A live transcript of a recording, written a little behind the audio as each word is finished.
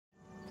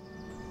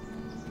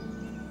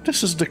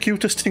This is the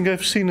cutest thing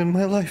I've seen in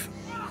my life.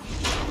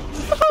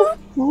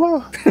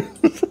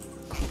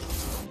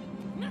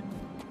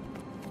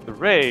 The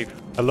rave.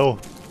 Hello.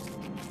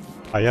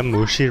 I am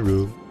Müshy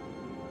Rööm.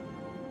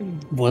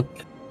 What?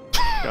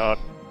 God.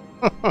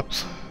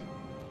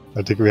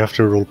 I think we have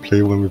to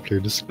roleplay when we play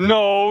this.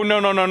 No, no,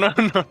 no, no, no,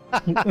 no.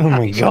 Oh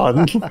my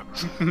god.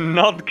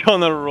 Not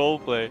gonna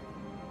roleplay.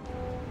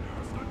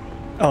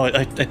 Oh,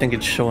 I think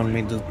it's showing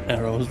me the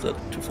arrows that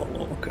to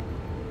follow. Okay.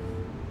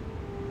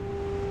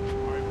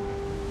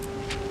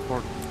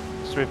 Or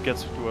Swift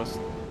gets to us.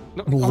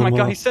 No, oh my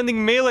god, he's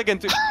sending mail again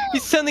to.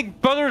 He's sending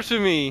butter to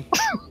me.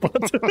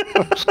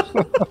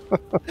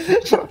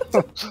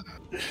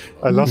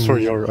 I lost where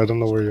you are. I don't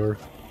know where you are.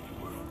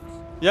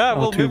 Yeah,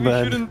 well, too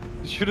maybe bad.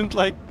 shouldn't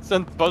like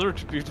send butter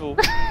to people.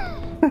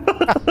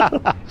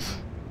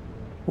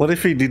 What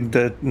if he did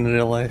that in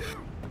real life?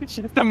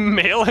 The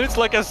mail and it's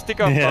like a stick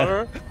of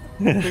butter.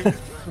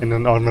 In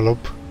an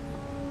envelope.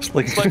 It's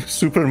like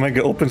super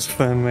mega opens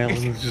fan mail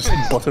and it's just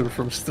butter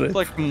from straight. It's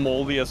like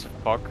moldy as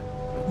fuck.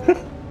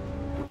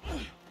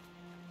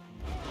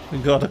 I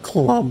got a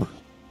club.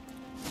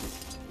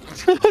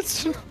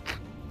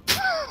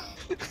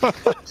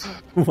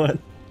 What?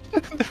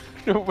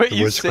 The way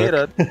you say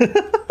that.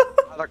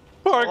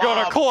 I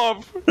got a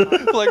club.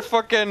 Like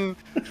fucking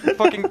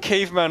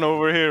caveman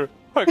over here.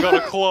 I got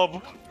a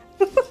club.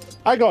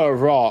 I got a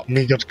rock.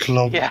 Me got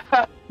club. Yeah.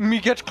 Me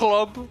get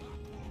club.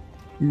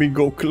 Me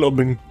go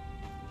clubbing.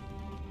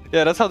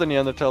 Yeah, that's how the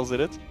Neanderthals did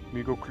it.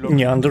 Me go club.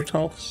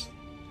 Neanderthals?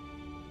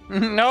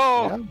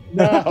 No.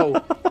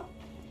 No.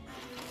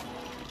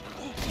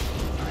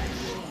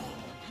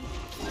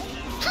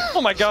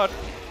 Oh my god.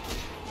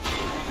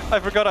 I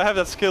forgot I have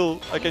that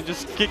skill. I can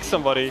just kick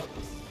somebody.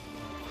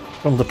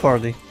 From the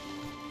party.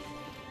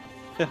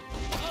 Yeah.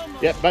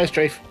 Yep, nice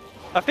strafe.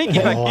 I think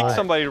if I kick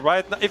somebody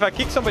right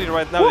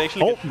now, they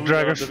actually get booted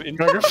out of the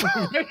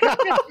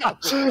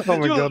Oh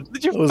my god.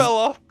 Did you fell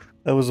off?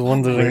 I was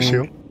wondering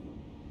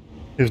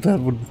if that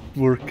would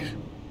work.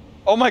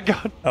 Oh my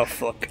god. Oh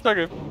fuck.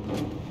 Okay.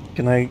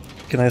 Can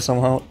I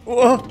somehow?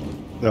 Whoa!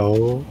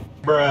 No.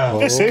 Bruh. Oh,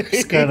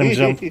 Skyrim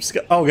jump.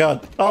 Oh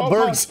god. Oh,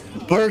 birds!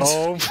 Birds!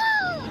 Oh.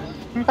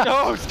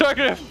 No,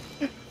 Stargrave!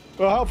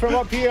 We'll help from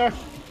up here.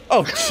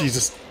 Oh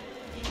Jesus.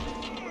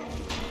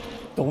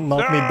 Don't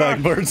knock me back,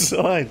 birds.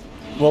 Alright.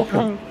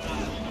 Welcome.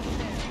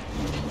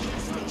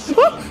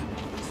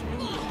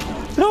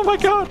 Oh my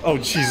god! Oh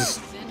Jesus.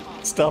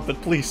 Stop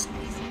it, please.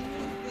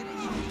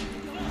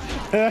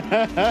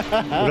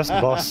 That's the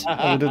boss.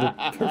 Oh, we did it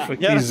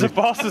perfect. Yeah, that's easy. the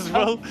boss as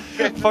well.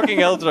 Fucking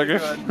hell,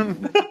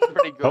 Stargrave.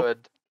 Pretty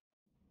good.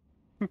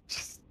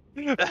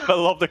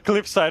 Fell off the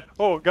cliffside.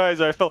 Oh,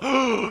 guys, I fell.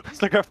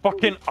 It's like a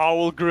fucking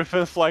owl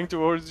griffin flying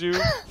towards you.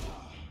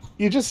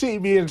 You just see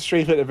me and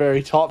Strafe at the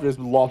very top just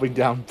lobbing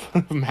down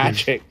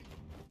magic.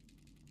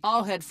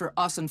 I'll head for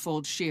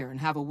Ossenfold Shear and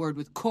have a word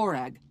with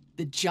Korag,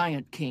 the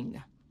Giant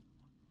King.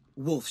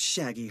 Wolf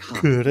Shaggy Hawk.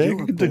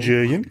 Correct, the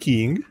Giant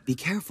King. Be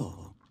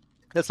careful.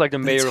 That's like the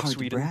But mayor it's of hard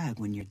Sweden. To brag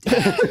when you're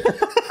dead.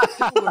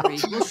 Don't worry,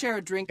 we'll share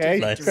a drink Okay,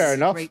 together fair at the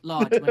enough. Great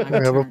Lodge when I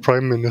I have a return.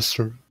 prime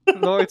minister.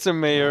 No, it's a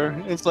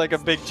mayor. It's like a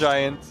big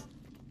giant.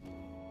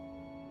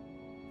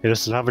 He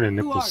doesn't have any Who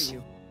are nipples.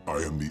 you?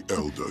 I am the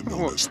elder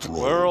known as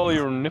Thrall. Where are all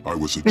your nipples? I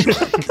was a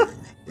giant king,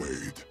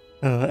 made.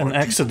 An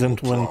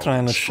accident when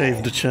trying to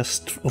shave the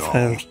chest of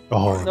hair.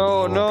 Oh.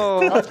 No,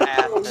 no.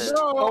 Acid.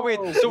 Oh wait,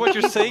 so what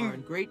you're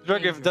saying, Great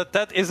Drug, if danger.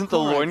 that isn't a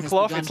Korag has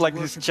loincloth, begun it's to like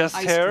his worship chest the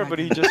ice hair, but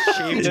he dragon. just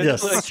shaved it.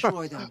 Yes. Like,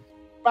 Destroy them.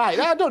 Right,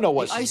 I don't know The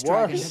what's ice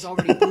dragon worse. has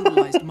already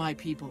brutalized my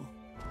people.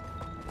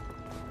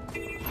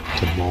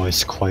 The maw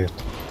is quiet.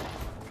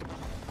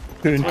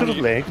 Into the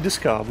leg,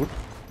 discovered.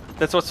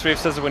 that's what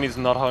Swift says when he's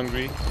not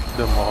hungry.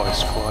 The maw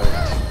is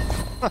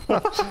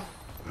quiet.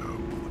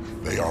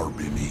 They are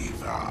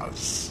beneath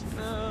us.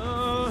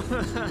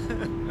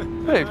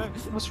 Hey,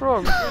 what's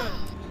wrong?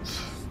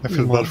 I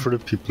feel bad for the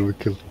people we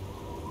killed.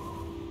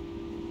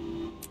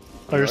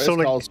 Oh, you're so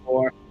like,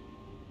 you're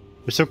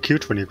so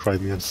cute when you cry,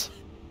 Mians.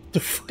 The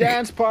fuck?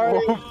 Dance party.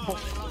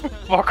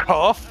 Fuck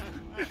off.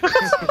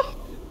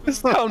 This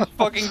sounds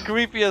fucking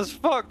creepy as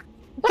fuck.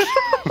 I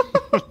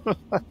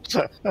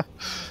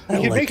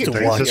can like make it to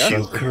taste watch it.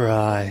 you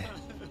cry.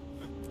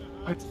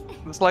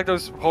 It's like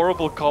those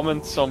horrible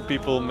comments some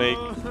people make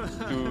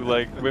to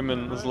like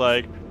women. It's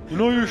like, you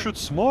know, you should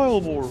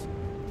smile more.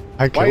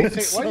 I Why do you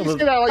killed. say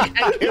that like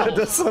Hank Yeah, Hill?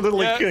 that sounded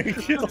like Yeah. a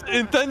kill.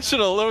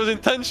 Intentional. That was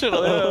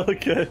intentional. Yeah.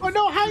 Okay. Oh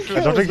no, Hank Hill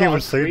I don't think he is would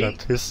not say sweet.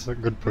 that. He's a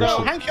good No,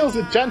 person. Hank Hill's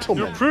a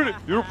gentleman. You're pretty.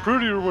 You're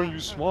prettier when you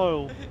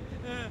smile.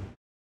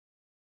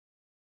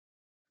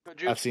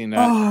 Could you? I've seen that.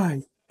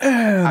 I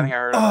am Having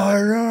heard of it.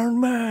 Iron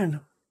Man.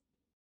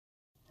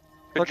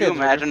 Could Okay, you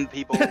imagine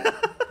people?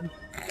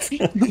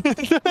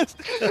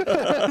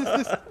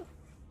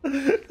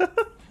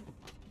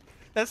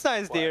 That's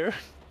nice, dear.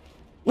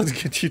 Let's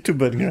get you to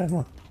bed,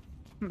 Grandma.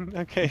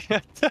 Okay,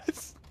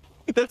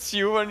 that's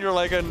you when you're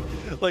like an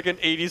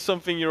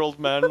 80-something-year-old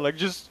man, like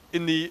just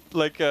in the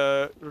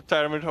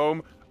retirement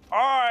home.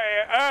 I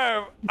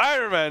am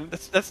Iron Man.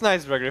 That's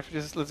nice, Ragriff.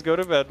 Just let's go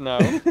to bed now.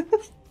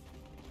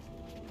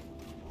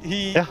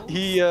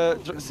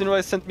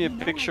 Sinrai sent me a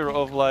picture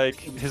of like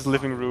his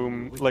living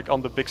room, like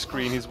on the big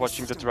screen. He's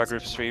watching the Drag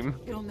Race stream.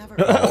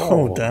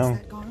 Oh, damn.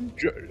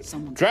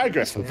 Drag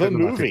Race, the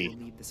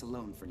movie.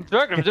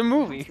 Drag Race, the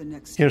movie.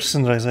 Here,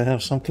 Sunrise, I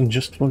have something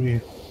just for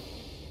you.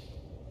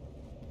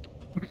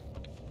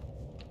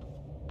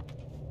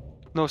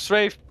 No,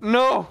 Strafe,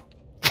 no!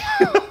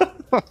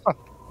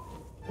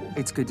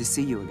 It's good to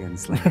see you again,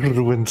 Slayer.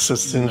 Ruined,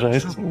 says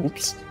Sunrise.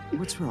 Oops.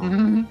 What's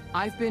wrong?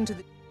 I've been to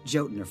the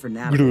Jotner for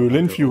now.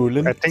 Gruelin,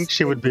 fuelin. I think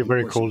she would be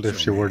very cold if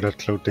she wore that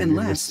clothing in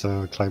this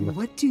climate.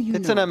 What do you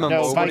It's know? an MMO,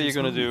 No, what Mike- are you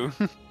gonna do?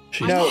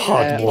 She's No, all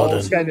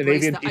hot-blooded.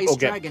 Scandinavian The people ice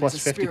get dragon plus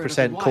is a spirit of 50%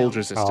 the cold wild.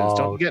 resistance. Oh,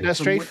 Don't you get that,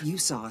 From Strafe? what you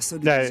saw, so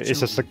did Yeah, this it's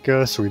just Jotner.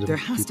 like Sweden. There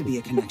has to be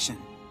a connection.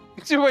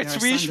 Do wait, There are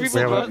Swedish some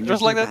people disciples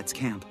just like that? in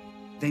Camp.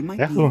 They might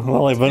Yeah. be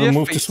Well, I Do you better have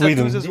move to face Sweden.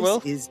 tattoos as well?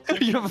 This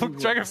is You have a who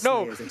dragon? the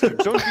No, Slayer's attention.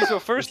 don't be so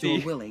If thirsty.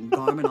 you're willing,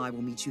 Garm and I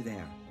will meet you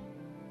there.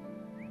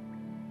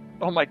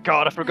 Oh my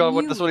god, I forgot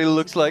what this one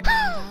looks like.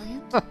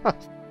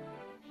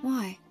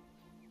 Why?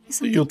 Is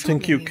Do you something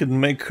think you troubling can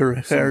make her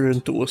hair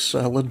into a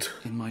salad?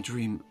 In my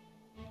dream,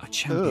 a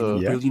champion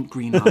in Yeah. brilliant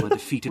green armor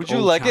defeated Would you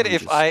all like it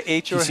if challenges. I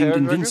ate He your seemed hair,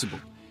 invincible,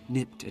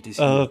 nipped at his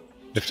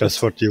If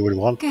that's what you would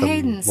want, then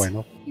Cadence, why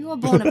not? you are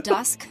born of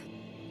dusk.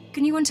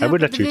 Can you I would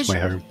interpret let the you eat my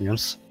vision? hair,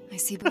 yes. I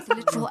see both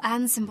literal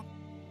and symbol.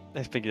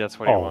 I think that's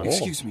what he Oh. wants.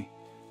 Excuse me.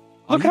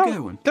 Are Look you how...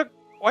 going? Look,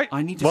 why?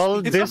 I need to Well,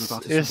 speak to you this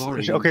about is...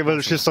 Savari Okay, and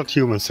well, she's not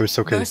human, so it's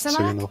okay, so you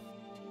Bersalak? know.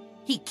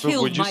 He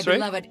killed would you my say?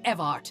 beloved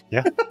Evart.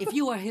 Yeah. If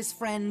you are his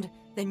friend,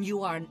 then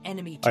you are an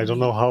enemy to I don't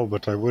me. know how,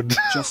 but I would.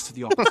 just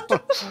the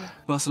opposite.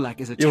 Bersalak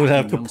is a You would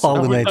have to champion young son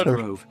of pollinate the her.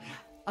 Grove.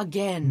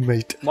 Again.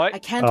 Mate. Why? I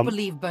can't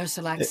believe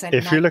Bersalak sent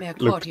If you Nightmare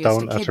look Courtiers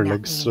down to at her kidnap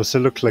legs, me. does it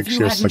look like If she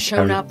you has hadn't like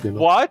shown hair, up- you know?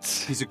 What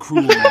He's a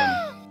cruel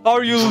man.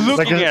 are you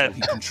looking at?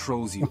 He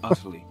controls you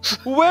utterly.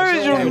 Where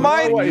is your Yeah,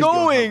 mind what he's doing.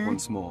 going?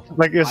 Once more.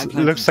 Like, I it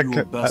plan looks to like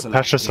duel Bersalak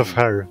patches of again.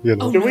 hair, you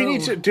know? Oh, Do we no,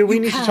 need to? Do we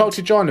you need to can't. talk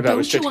to John about Don't you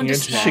restricting your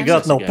understand? internet? She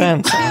got no access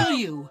again? pants. Kill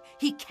you.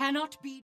 He cannot be